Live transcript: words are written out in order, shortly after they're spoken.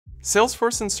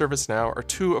Salesforce and ServiceNow are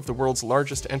two of the world's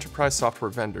largest enterprise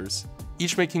software vendors,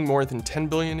 each making more than $10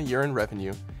 billion a year in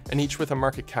revenue, and each with a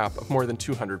market cap of more than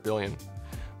 $200 billion.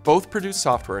 Both produce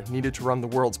software needed to run the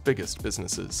world's biggest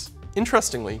businesses.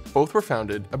 Interestingly, both were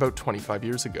founded about 25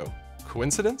 years ago.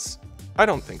 Coincidence? I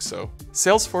don't think so.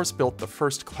 Salesforce built the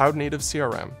first cloud-native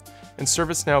CRM, and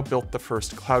ServiceNow built the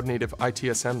first cloud-native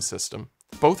ITSM system.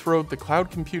 Both rode the cloud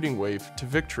computing wave to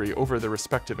victory over their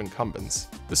respective incumbents.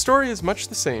 The story is much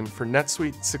the same for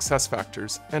NetSuite,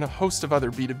 SuccessFactors, and a host of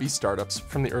other B2B startups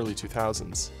from the early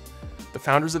 2000s. The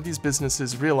founders of these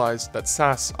businesses realized that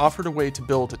SaaS offered a way to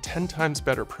build a 10 times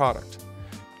better product.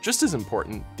 Just as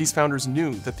important, these founders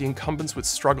knew that the incumbents would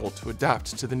struggle to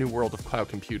adapt to the new world of cloud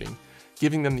computing,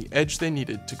 giving them the edge they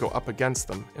needed to go up against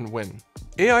them and win.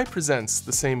 AI presents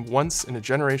the same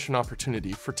once-in-a-generation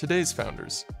opportunity for today's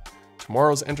founders.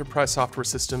 Tomorrow's enterprise software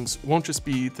systems won't just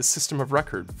be the system of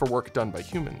record for work done by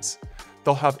humans.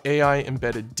 They'll have AI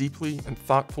embedded deeply and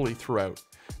thoughtfully throughout,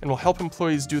 and will help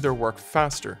employees do their work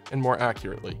faster and more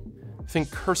accurately.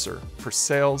 Think Cursor for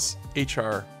sales,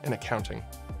 HR, and accounting.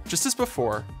 Just as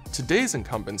before, today's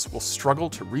incumbents will struggle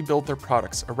to rebuild their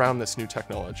products around this new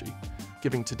technology,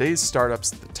 giving today's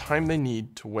startups the time they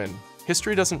need to win.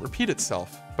 History doesn't repeat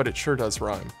itself, but it sure does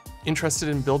rhyme. Interested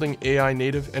in building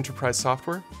AI-native enterprise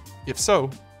software? If so,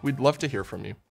 we'd love to hear from you.